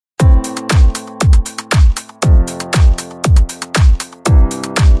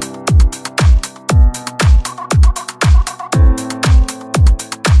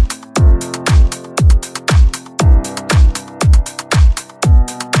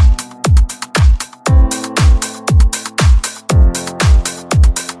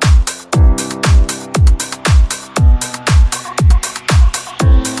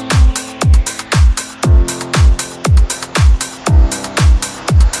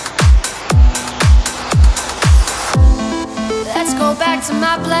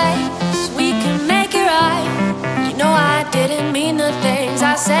my place, we can make it right. You know I didn't mean the things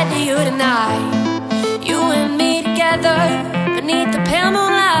I said to you tonight. You and me together beneath the pale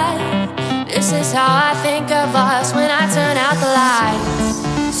moonlight. This is how I think of us when I turn out the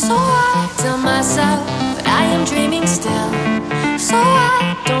lights. So I tell myself that I am dreaming still, so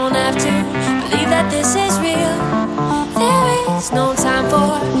I don't have to believe that this is real. There is no time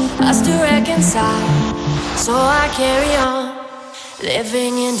for us to reconcile, so I carry on,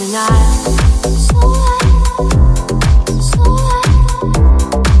 living in denial.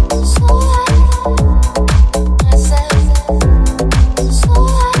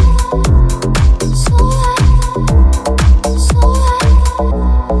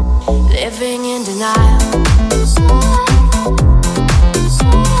 Living in denial.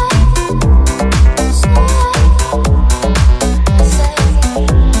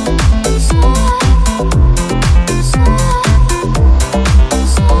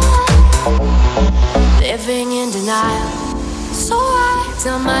 Living in denial. So I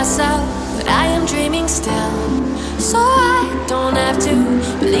tell myself that I am dreaming still, so I don't have to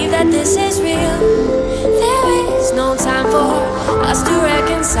believe that this is real. There is no time for us to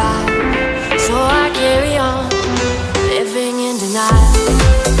reconcile, so I carry on, living in denial.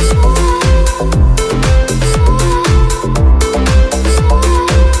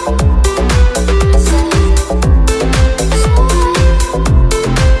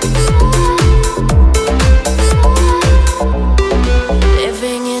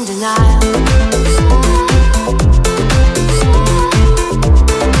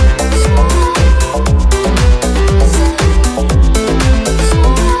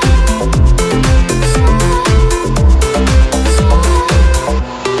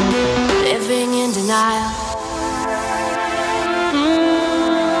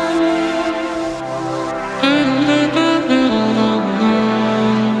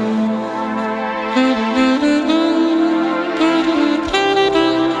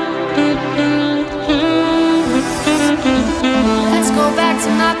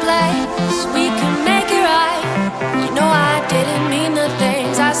 We can make it right. You know I didn't mean the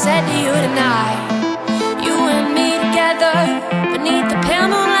things I said to you tonight. You and me together beneath the pale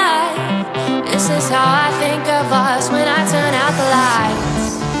moonlight. This is how I think of us when I turn out the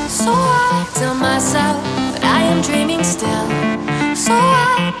lights. So I tell myself that I am dreaming still, so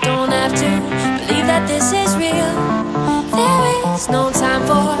I don't have to believe that this is real. There is no time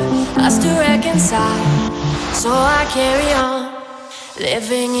for us to reconcile, so I carry on,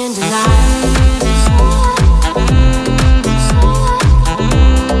 living in denial.